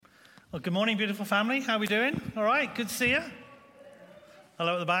Well, good morning, beautiful family. How are we doing? All right, good to see you.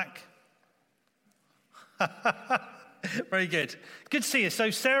 Hello at the back. Very good. Good to see you. So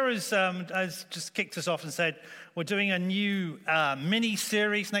Sarah's has just kicked us off and said we're doing a new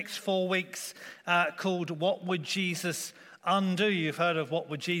mini-series next 4 weeks called What Would Jesus Undo? You've heard of What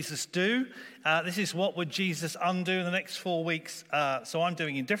Would Jesus Do? This is What Would Jesus Undo in the next 4 weeks. So I'm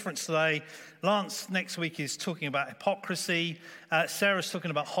doing Indifference today. Lance next week is talking about hypocrisy. Sarah's talking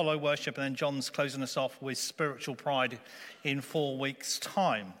about hollow worship. And then John's closing us off with spiritual pride in 4 weeks'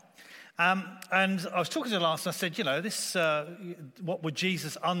 time. And I was talking to Lance and I said, this, what would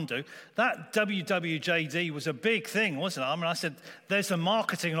Jesus undo? That WWJD was a big thing, wasn't it? I mean, I said, there's a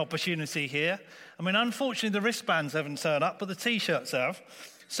marketing opportunity here. I mean, unfortunately, the wristbands haven't turned up, but the T-shirts have.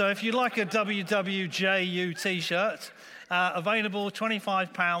 So if you like a WWJU T-shirt, available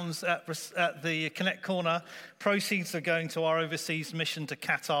 £25 at the Connect Corner. Proceeds are going to our overseas mission to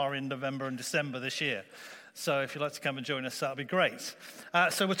Qatar in November and December this year. So if you'd like to come and join us, that would be great.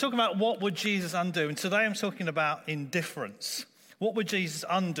 So we're talking about what would Jesus undo. And today I'm talking about indifference. What would Jesus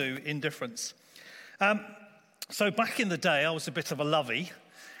undo? Indifference. So back in the day, I was a bit of a lovey.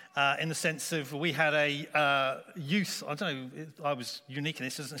 In the sense of we had a youth, I don't know, I was unique in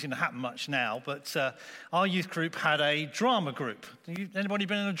this, it doesn't seem to happen much now, but our youth group had a drama group. Anybody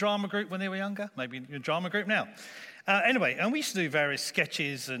been in a drama group when they were younger? Maybe you're in a drama group now. Anyway, and we used to do various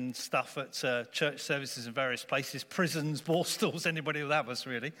sketches and stuff at church services in various places, prisons, borstalls, anybody with that was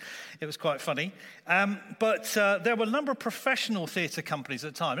really. It was quite funny. But there were a number of professional theatre companies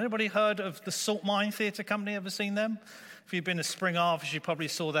at the time. Anybody heard of the Salt Mine Theatre Company? Ever seen them? If you've been to Spring Harvest, you probably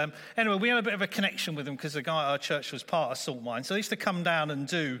saw them. Anyway, we had a bit of a connection with them because the guy at our church was part of Salt Mine. So they used to come down and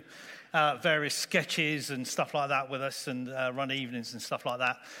do various sketches and stuff like that with us and run evenings and stuff like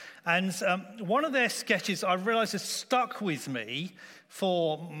that. And one of their sketches, I realised, has stuck with me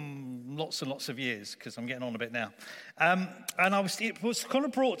for lots and lots of years because I'm getting on a bit now. And it was kind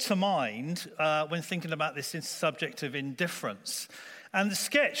of brought to mind when thinking about this subject of indifference. And the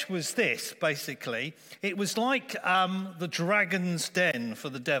sketch was this, basically. It was like the dragon's den for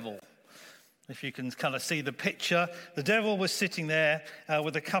the devil. If you can kind of see the picture, the devil was sitting there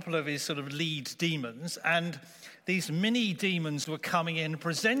with a couple of his sort of lead demons, and these mini demons were coming in,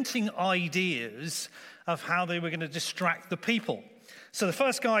 presenting ideas of how they were going to distract the people. So the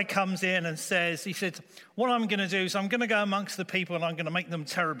first guy comes in and he said, what I'm going to do is I'm going to go amongst the people and I'm going to make them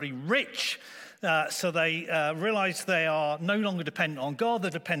terribly rich. So they realize they are no longer dependent on God,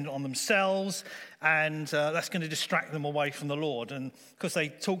 they're dependent on themselves, and that's going to distract them away from the Lord. And because they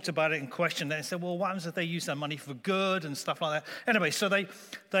talked about it and questioned it and said, well, what happens if they use their money for good and stuff like that? Anyway, so they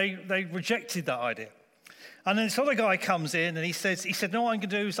rejected that idea. And then this other guy comes in and he said, no, what I'm going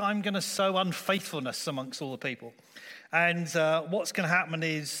to do is I'm going to sow unfaithfulness amongst all the people. And what's going to happen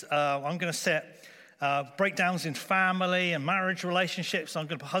is I'm going to set breakdowns in family and marriage relationships. I'm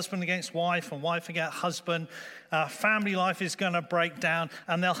going to put husband against wife and wife against husband. Family life is going to break down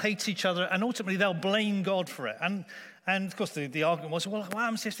and they'll hate each other and ultimately they'll blame God for it. And of course the argument was, well, what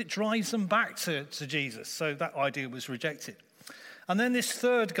happens if it drives them back to Jesus? So that idea was rejected. And then this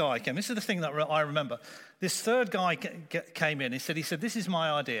third guy came. This is the thing that I remember. This third guy came in. He said, this is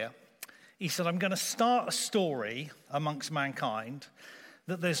my idea. He said, I'm going to start a story amongst mankind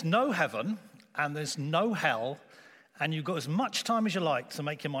that there's no heaven and there's no hell, and you've got as much time as you like to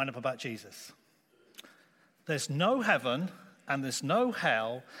make your mind up about Jesus. There's no heaven and there's no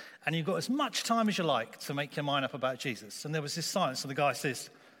hell, and you've got as much time as you like to make your mind up about Jesus. And there was this silence, and the guy says,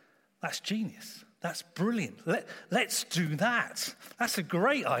 that's genius. That's brilliant. Let's do that. That's a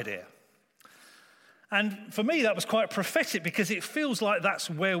great idea. And for me, that was quite prophetic because it feels like that's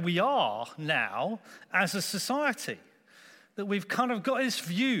where we are now as a society. That we've kind of got this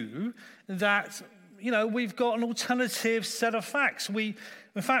view that, we've got an alternative set of facts.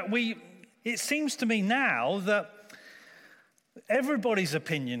 It seems to me now that everybody's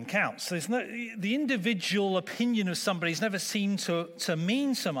opinion counts. The individual opinion of somebody's never seemed to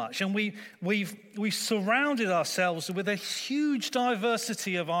mean so much. And we've surrounded ourselves with a huge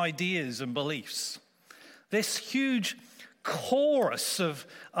diversity of ideas and beliefs. This huge chorus of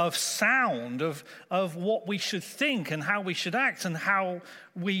sound of what we should think and how we should act and how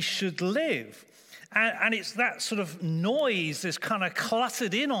we should live. And it's that sort of noise that's kind of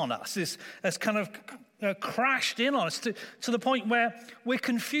cluttered in on us, has kind of crashed in on us to the point where we're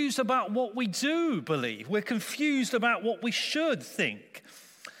confused about what we do believe. We're confused about what we should think.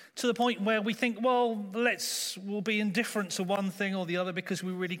 To the point where we think, well, we'll be indifferent to one thing or the other because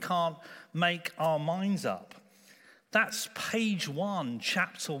we really can't make our minds up. That's page 1,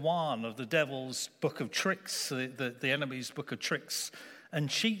 chapter 1 of the devil's book of tricks, the enemy's book of tricks and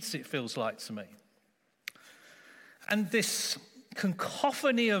cheats, it feels like to me. And this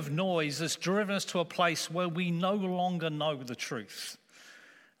cacophony of noise has driven us to a place where we no longer know the truth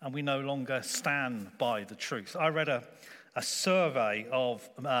and we no longer stand by the truth. I read a survey of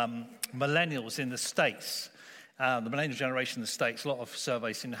millennials in the States, the millennial generation in the States. A lot of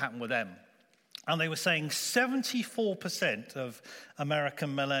surveys seem to happen with them. And they were saying 74% of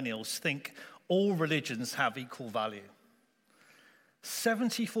American millennials think all religions have equal value.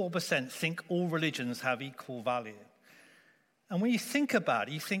 74% think all religions have equal value. And when you think about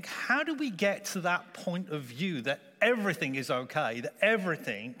it, you think, how do we get to that point of view that everything is okay, that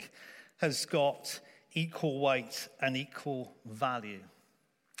everything has got equal weight and equal value?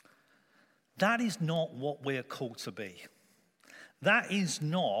 That is not what we're called to be. That is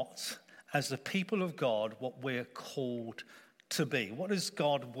not, as the people of God, what we're called to be. What does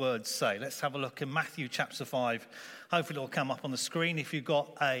God's word say? Let's have a look in Matthew chapter 5. Hopefully it'll come up on the screen. If you've got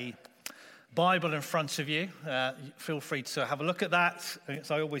a Bible in front of you, feel free to have a look at that.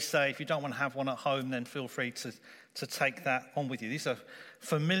 As I always say, if you don't want to have one at home, then feel free to take that on with you. These are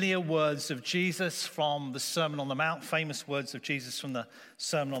familiar words of Jesus from the Sermon on the Mount, famous words of Jesus from the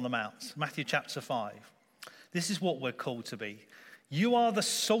Sermon on the Mount. Matthew chapter 5. This is what we're called to be. You are the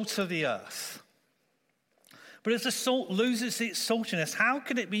salt of the earth. But if the salt loses its saltiness, how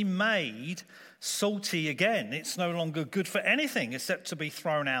can it be made salty again? It's no longer good for anything except to be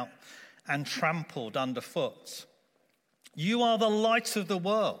thrown out and trampled underfoot. You are the light of the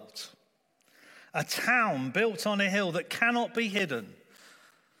world, a town built on a hill that cannot be hidden.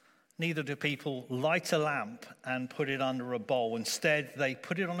 Neither do people light a lamp and put it under a bowl. Instead, they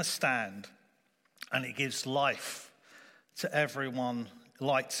put it on a stand, and it gives life to everyone,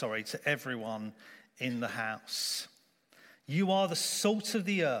 to everyone in the house. You are the salt of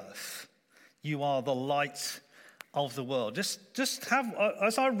the earth. You are the light of the world. Just have,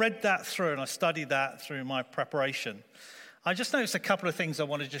 as I read that through and I studied that through my preparation, I just noticed a couple of things I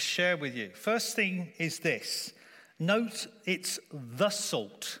want to just share with you. First thing is this. Note it's the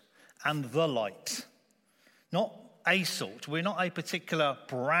salt and the light, not a salt. We're not a particular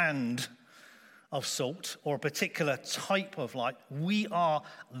brand of salt or a particular type of light. We are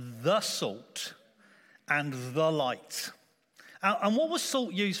the salt and the light. And what was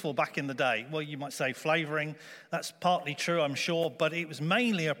salt used for back in the day? Well, you might say flavoring. That's partly true, I'm sure, but it was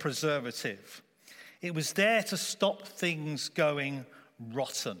mainly a preservative. It was there to stop things going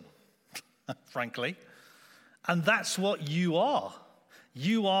rotten, frankly. And that's what you are.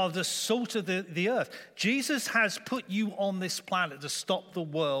 You are the salt of the earth. Jesus has put you on this planet to stop the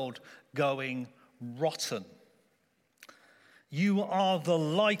world going rotten. You are the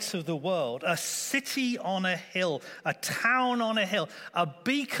light of the world, a city on a hill, a town on a hill, a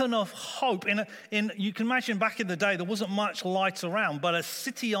beacon of hope. You can imagine back in the day, there wasn't much light around, but a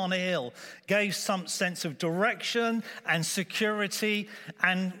city on a hill gave some sense of direction and security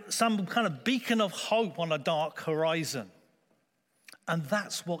and some kind of beacon of hope on a dark horizon. And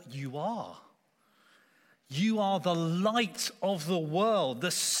that's what you are. You are the light of the world,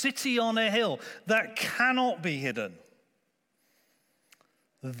 the city on a hill that cannot be hidden.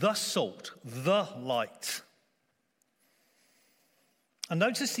 The salt, the light. And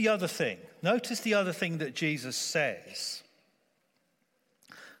notice the other thing. Notice the other thing that Jesus says.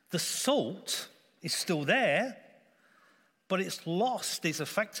 The salt is still there, but it's lost its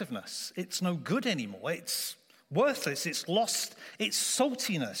effectiveness. It's no good anymore. It's worthless. It's lost its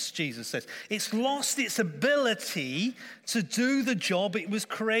saltiness, Jesus says. It's lost its ability to do the job it was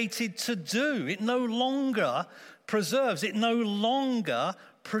created to do. It no longer preserves. It no longer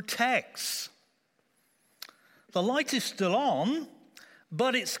protects. The light is still on,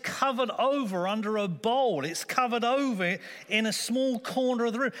 but it's covered over under a bowl. It's covered over in a small corner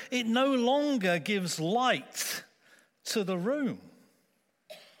of the room. It no longer gives light to the room.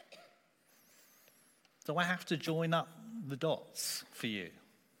 Do I have to join up the dots for you?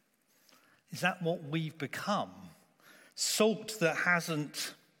 Is that what we've become? Salt that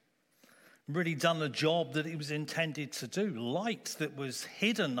hasn't really done the job that it was intended to do. Light that was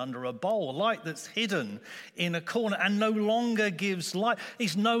hidden under a bowl. Light that's hidden in a corner and no longer gives light.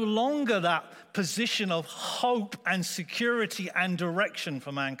 It's no longer that position of hope and security and direction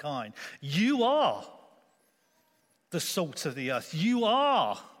for mankind. You are the salt of the earth. You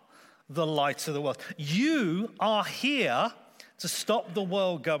are the light of the world. You are here to stop the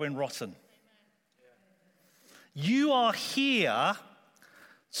world going rotten. You are here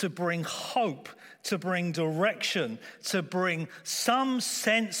to bring hope, to bring direction, to bring some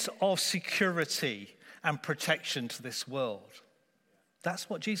sense of security and protection to this world. That's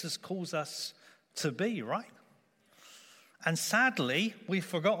what Jesus calls us to be, right? And sadly, we've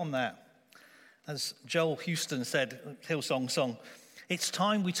forgotten that. As Joel Houston said, Hillsong song, it's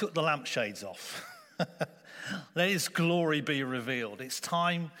time we took the lampshades off. Let his glory be revealed. It's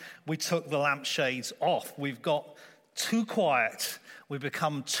time we took the lampshades off. We've got too quiet. We've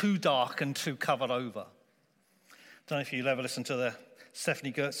become too dark and too covered over. I don't know if you've ever listened to the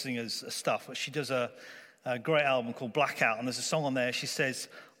Stephanie Gertzinger's stuff, but she does a great album called Blackout, and there's a song on there. She says,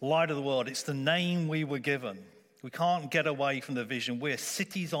 "Light of the world, it's the name we were given. We can't get away from the vision. We're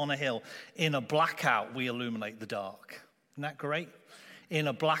cities on a hill. In a blackout, we illuminate the dark." Isn't that great? In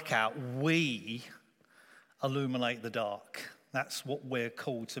a blackout, we illuminate the dark. That's what we're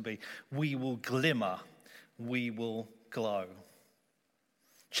called to be. We will glimmer. We will glow.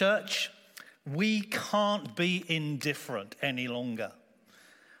 Church, we can't be indifferent any longer.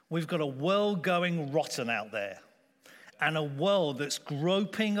 We've got a world going rotten out there, and a world that's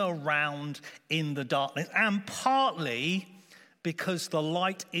groping around in the darkness, and partly because the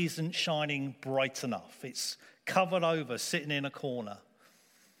light isn't shining bright enough. It's covered over, sitting in a corner.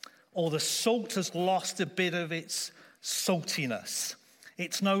 Or the salt has lost a bit of its saltiness.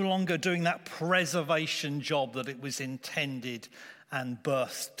 It's no longer doing that preservation job that it was intended and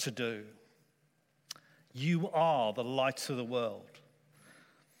birthed to do. You are the light of the world.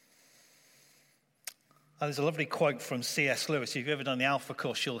 There's a lovely quote from C.S. Lewis. If you've ever done the Alpha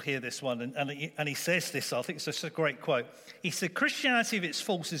course, you'll hear this one. And he says this, I think it's just a great quote. He said, "Christianity of its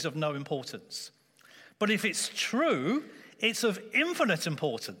faults is of no importance. But if it's true, it's of infinite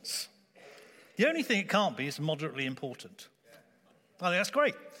importance. The only thing it can't be is moderately important." I think that's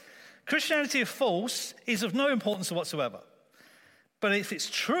great. Christianity of false is of no importance whatsoever. But if it's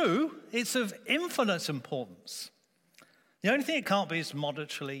true, it's of infinite importance. The only thing it can't be is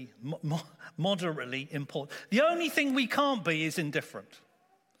moderately important. The only thing we can't be is indifferent.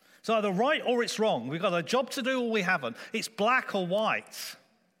 It's either right or it's wrong. We've got a job to do or we haven't. It's black or white.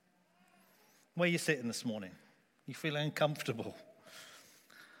 Where are you sitting this morning? You feeling uncomfortable?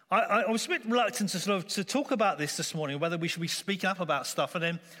 I was a bit reluctant to talk about this morning, whether we should be speaking up about stuff. And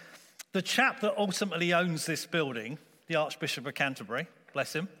then the chap that ultimately owns this building, the Archbishop of Canterbury,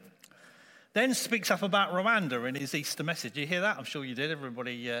 bless him, then speaks up about Rwanda in his Easter message. You hear that? I'm sure you did.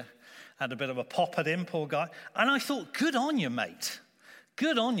 Everybody had a bit of a pop at him, poor guy. And I thought, good on you, mate.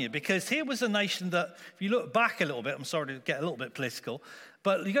 Good on you, because here was a nation that, if you look back a little bit, I'm sorry to get a little bit political,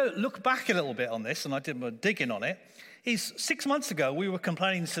 but you go look back a little bit on this, and I did my digging on it, is 6 months ago we were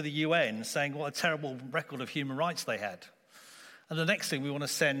complaining to the UN saying what a terrible record of human rights they had. And the next thing, we want to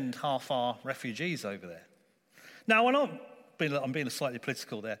send half our refugees over there. Now, I'm being slightly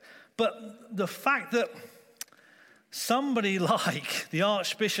political there, but the fact that somebody like the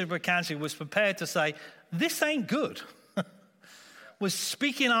Archbishop of Canterbury was prepared to say, this ain't good, was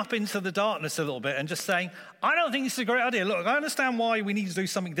speaking up into the darkness a little bit and just saying, I don't think this is a great idea. Look, I understand why we need to do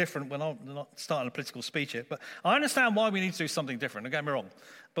something different. Well, I'm not starting a political speech here, but I understand why we need to do something different. Don't get me wrong.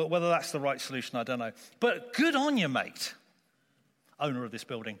 But whether that's the right solution, I don't know. But good on you, mate, owner of this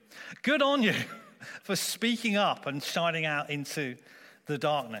building. Good on you for speaking up and shining out into the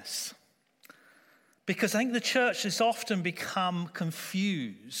darkness. Because I think the church has often become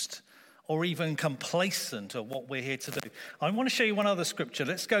confused or even complacent of what we're here to do. I want to show you one other scripture.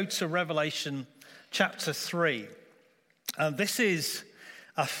 Let's go to Revelation chapter 3. This is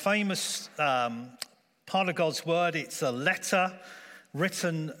a famous part of God's word. It's a letter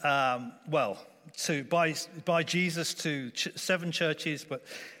written, by Jesus to 7 churches, but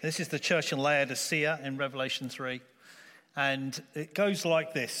this is the church in Laodicea in Revelation 3. And it goes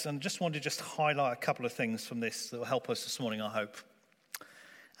like this, and just want to highlight a couple of things from this that will help us this morning, I hope.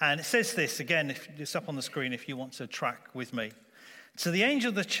 And it says this, again, it's up on the screen if you want to track with me. To the angel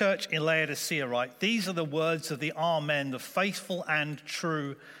of the church in Laodicea write, these are the words of the Amen, the faithful and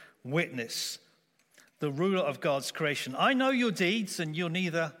true witness, the ruler of God's creation. I know your deeds, and you're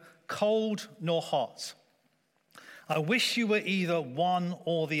neither cold nor hot. I wish you were either one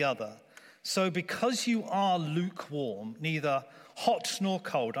or the other. So because you are lukewarm, neither hot nor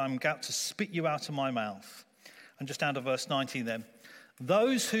cold, I'm about to spit you out of my mouth. And just down to verse 19 then.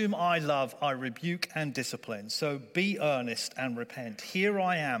 Those whom I love, I rebuke and discipline. So be earnest and repent. Here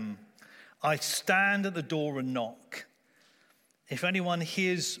I am. I stand at the door and knock. If anyone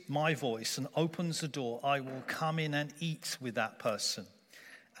hears my voice and opens the door, I will come in and eat with that person,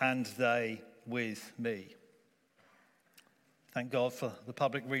 and they with me. Thank God for the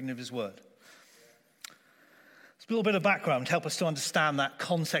public reading of his word. A little bit of background to help us to understand that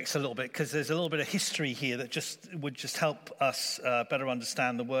context a little bit, because there's a little bit of history here that would help us better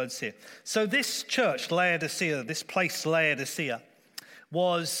understand the words here. So this church, Laodicea, this place Laodicea,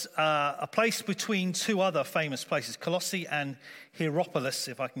 was a place between two other famous places, Colossae and Hierapolis,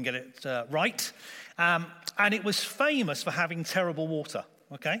 if I can get it right. And it was famous for having terrible water,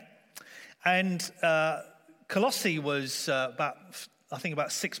 okay? And Colossae was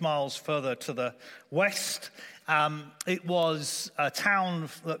about 6 miles further to the west. It was a town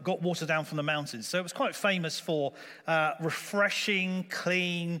that got water down from the mountains. So it was quite famous for refreshing,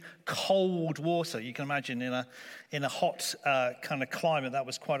 clean, cold water. You can imagine in a hot kind of climate, that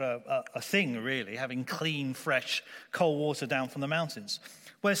was quite a thing, really, having clean, fresh, cold water down from the mountains.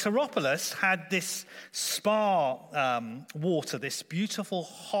 Whereas Hierapolis had this spa water, this beautiful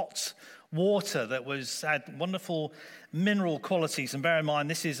hot water that had wonderful mineral qualities. And bear in mind,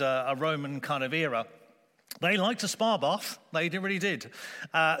 this is a Roman kind of era. They liked a spa bath. They really did.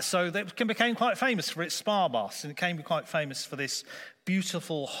 So they became quite famous for its spa baths. And it became quite famous for this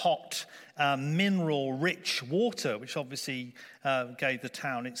beautiful, hot, mineral-rich water, which obviously gave the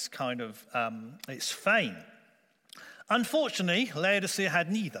town its kind of its fame. Unfortunately, Laodicea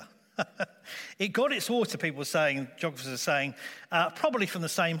had neither. It got its water, people are saying, geographers are saying, probably from the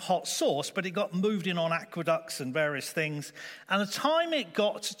same hot source, but it got moved in on aqueducts and various things. And the time it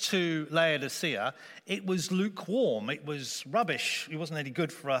got to Laodicea, it was lukewarm. It was rubbish. It wasn't any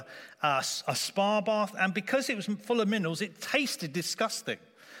good for a spa bath. And because it was full of minerals, it tasted disgusting.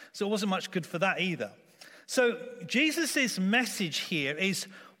 So it wasn't much good for that either. So Jesus' message here is,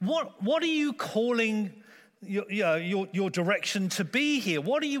 what are you calling your direction to be here?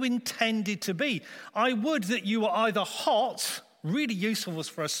 What are you intended to be? I would that you were either hot, really useful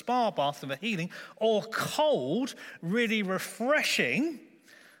for a spa bath and a healing, or cold, really refreshing,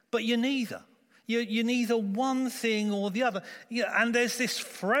 but you're neither. You're neither one thing or the other. And there's this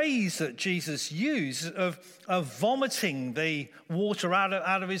phrase that Jesus used of vomiting the water out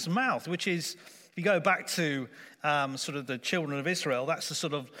of his mouth, which is, if you go back to sort of the children of Israel, that's the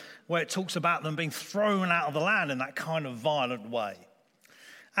sort of where it talks about them being thrown out of the land in that kind of violent way.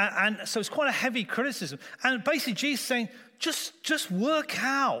 And so it's quite a heavy criticism. And basically Jesus is saying, just work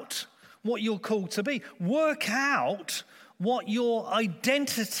out what you're called to be. Work out what your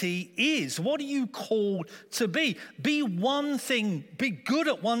identity is. What are you called to be? Be one thing, be good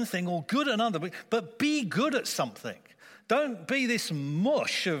at one thing or good at another, but be good at something. Don't be this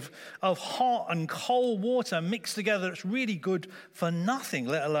mush of hot and cold water mixed together that's really good for nothing,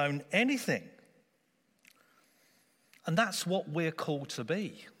 let alone anything. And that's what we're called to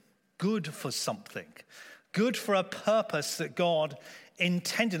be. Good for something. Good for a purpose that God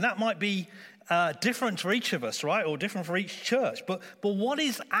intended. That might be different for each of us, right? Or different for each church. But what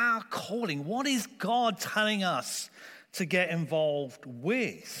is our calling? What is God telling us to get involved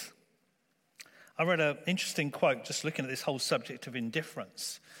with? I read an interesting quote just looking at this whole subject of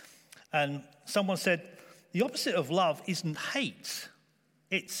indifference. And someone said, the opposite of love isn't hate,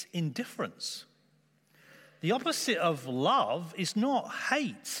 it's indifference. The opposite of love is not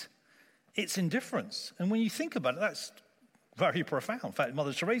hate, it's indifference. And when you think about it, that's very profound. In fact,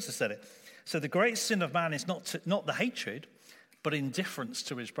 Mother Teresa said it. So the greatest sin of man is not the hatred, but indifference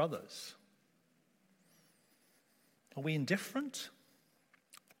to his brothers. Are we indifferent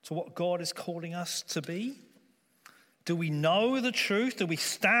to what God is calling us to be? Do we know the truth? Do we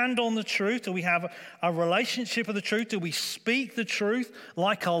stand on the truth? Do we have a relationship with the truth? Do we speak the truth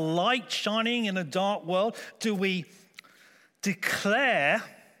like a light shining in a dark world? Do we declare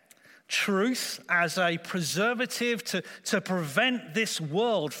truth as a preservative to prevent this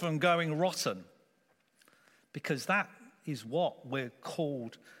world from going rotten? Because that is what we're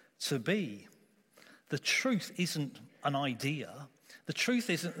called to be. The truth isn't an idea. The truth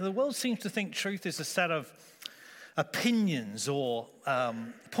isn't, the world seems to think truth is a set of opinions or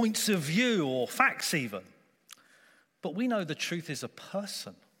points of view or facts even. But we know the truth is a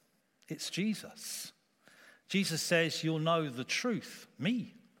person. It's Jesus. Jesus says, you'll know the truth,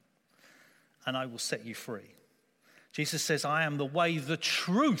 me, and I will set you free. Jesus says, I am the way, the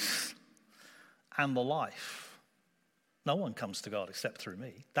truth, and the life. No one comes to God except through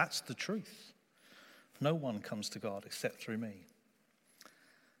me. That's the truth. No one comes to God except through me.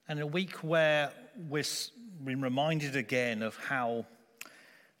 And in a week where we're being reminded again of how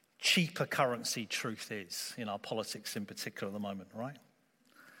cheap a currency truth is, in our politics in particular at the moment, right?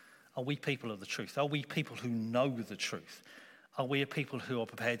 Are we people of the truth? Are we people who know the truth? Are we a people who are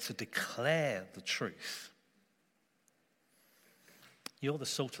prepared to declare the truth? You're the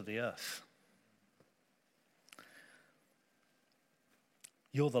salt of the earth.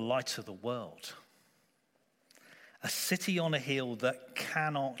 You're the light of the world. A city on a hill that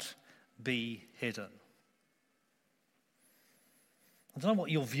cannot be hidden. I don't know what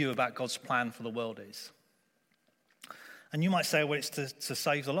your view about God's plan for the world is. And you might say, well, it's to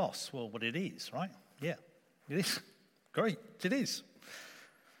save the lost. Well, it is, right? Yeah, it is. Great, it is.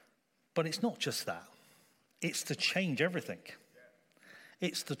 But it's not just that. It's to change everything.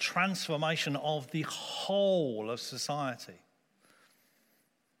 It's the transformation of the whole of society.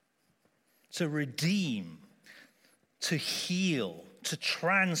 To redeem, to heal, to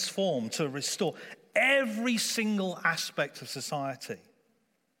transform, to restore every single aspect of society.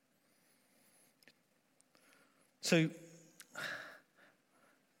 To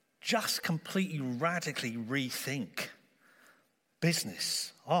just completely, radically rethink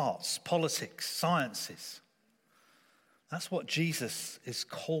business, arts, politics, sciences. That's what Jesus is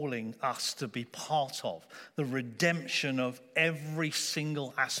calling us to be part of, the redemption of every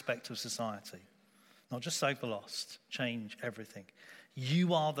single aspect of society. Not just save the lost, change everything.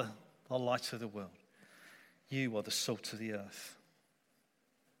 You are the light of the world. You are the salt of the earth.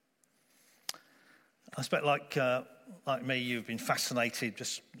 I expect like me, you've been fascinated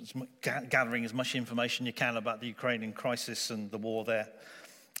just gathering as much information you can about the Ukrainian crisis and the war there.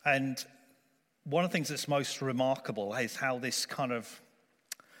 And one of the things that's most remarkable is how this kind of,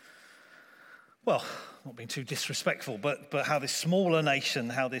 well, not being too disrespectful, but how this smaller nation,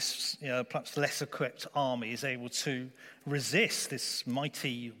 how this perhaps less equipped army is able to resist this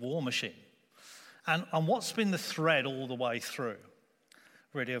mighty war machine. And what's been the thread all the way through,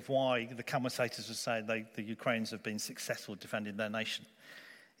 really, of why the commentators are saying the Ukrainians have been successful defending their nation?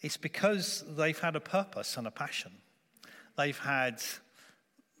 It's because they've had a purpose and a passion. They've had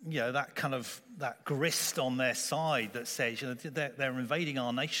that grist on their side that says, they're invading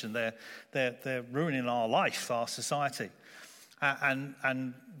our nation, they're ruining our life, our society,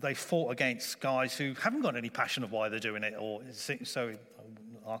 and they fought against guys who haven't got any passion of why they're doing it, or so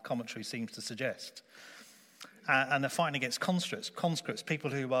our commentary seems to suggest. And they're fighting against conscripts, people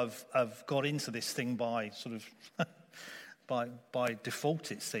who have got into this thing by sort of by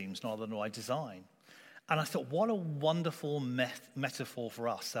default, it seems, rather than by design. And I thought, what a wonderful metaphor for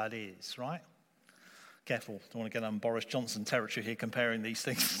us that is, right? Careful, don't want to get on Boris Johnson territory here comparing these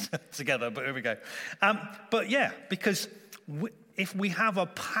things together, but here we go. But yeah, because if we have a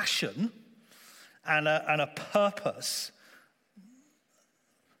passion and a purpose,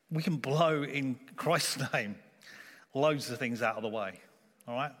 we can blow, in Christ's name, loads of things out of the way,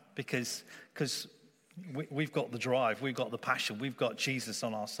 all right? Because we've got the drive, we've got the passion, we've got Jesus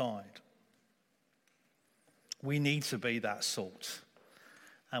on our side. We need to be that salt,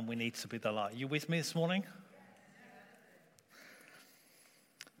 and we need to be the light. You with me this morning?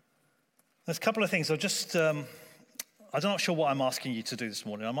 There's a couple of things. I'm not sure what I'm asking you to do this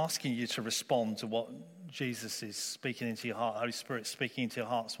morning. I'm asking you to respond to what Jesus is speaking into your heart, Holy Spirit speaking into your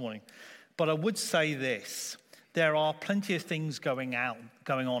heart this morning. But I would say this: there are plenty of things going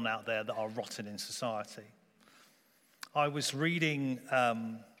on out there that are rotten in society. I was reading.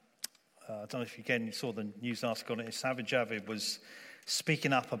 I don't know if you saw the news article on it. Sajid Javid was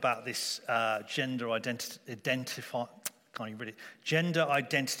speaking up about this gender identity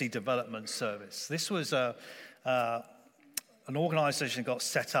development service. This was an organisation that got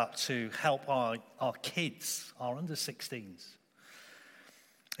set up to help our kids, our under-16s,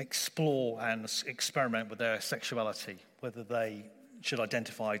 explore and experiment with their sexuality, whether they should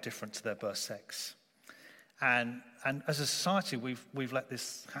identify different to their birth sex. And as a society, we've let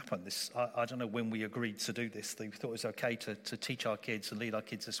this happen. I don't know when we agreed to do this. We thought it was okay to teach our kids and lead our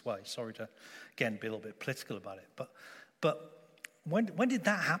kids this way. Sorry to, again, be a little bit political about it. But when did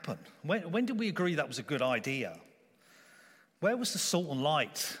that happen? When did we agree that was a good idea? Where was the salt and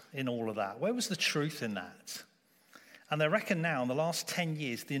light in all of that? Where was the truth in that? And they reckon now, in the last 10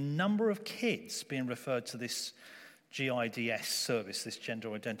 years, the number of kids being referred to this GIDS service, this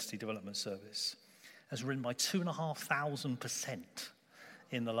Gender Identity Development Service, has risen by 2,500%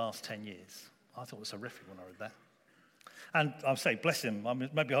 in the last 10 years. I thought it was horrific when I read that. And I'll say, bless him,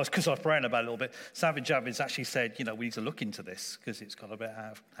 maybe because I was praying about it a little bit, Sajid Javid's actually said, we need to look into this because it's got a bit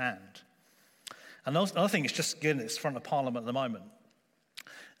out of hand. And another thing is just, again, it's in front of Parliament at the moment.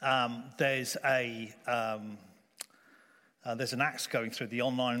 There's an act going through, the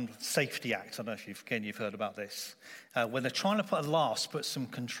Online Safety Act. I don't know if you've heard about this, where they're trying to put some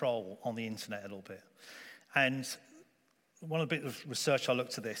control on the internet a little bit. And one of the bits of research I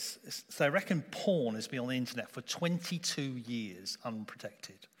looked at this, they reckon porn has been on the internet for 22 years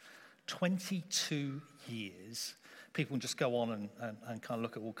unprotected. 22 years. People can just go on and kind of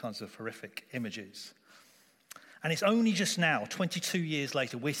look at all kinds of horrific images. And it's only just now, 22 years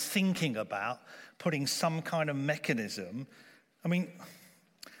later, we're thinking about putting some kind of mechanism. I mean,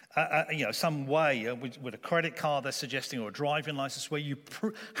 some way with a credit card they're suggesting, or a driving license, where you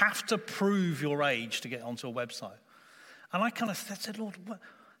have to prove your age to get onto a website. And I kind of said, Lord,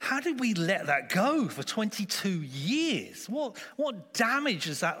 how did we let that go for 22 years? What damage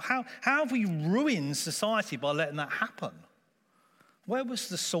is that? How have we ruined society by letting that happen? Where was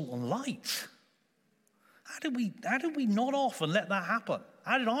the salt and light? How did we nod off and let that happen?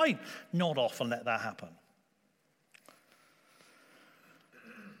 How did I nod off and let that happen?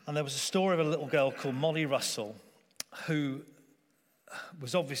 And there was a story of a little girl called Molly Russell who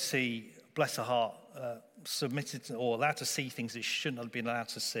was obviously, bless her heart, submitted to, or allowed to see things that she shouldn't have been allowed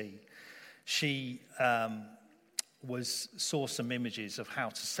to see. She saw some images of how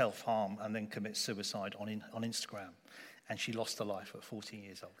to self-harm and then commit suicide on Instagram. And she lost her life at 14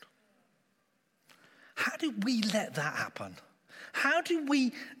 years old. How did we let that happen? How do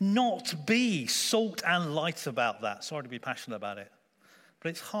we not be salt and light about that? Sorry to be passionate about it. But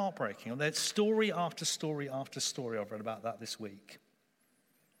it's heartbreaking. There's story after story after story I've read about that this week.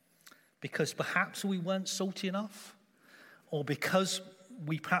 Because perhaps we weren't salty enough, or because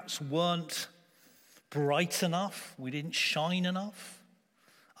we perhaps weren't bright enough, we didn't shine enough.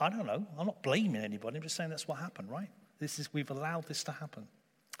 I don't know. I'm not blaming anybody. I'm just saying that's what happened, right? We've allowed this to happen.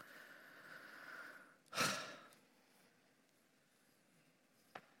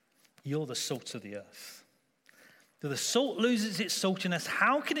 You're the salt of the earth. If the salt loses its saltiness,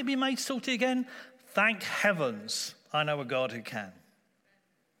 how can it be made salty again? Thank heavens, I know a God who can.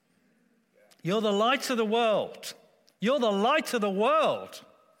 You're the light of the world. You're the light of the world.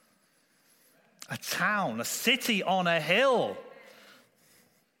 A town, a city on a hill.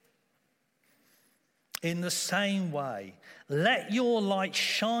 In the same way, let your light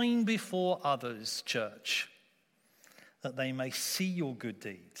shine before others, church, that they may see your good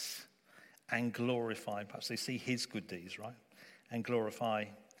deeds and glorify, perhaps they see his good deeds, right? And glorify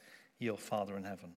your Father in heaven.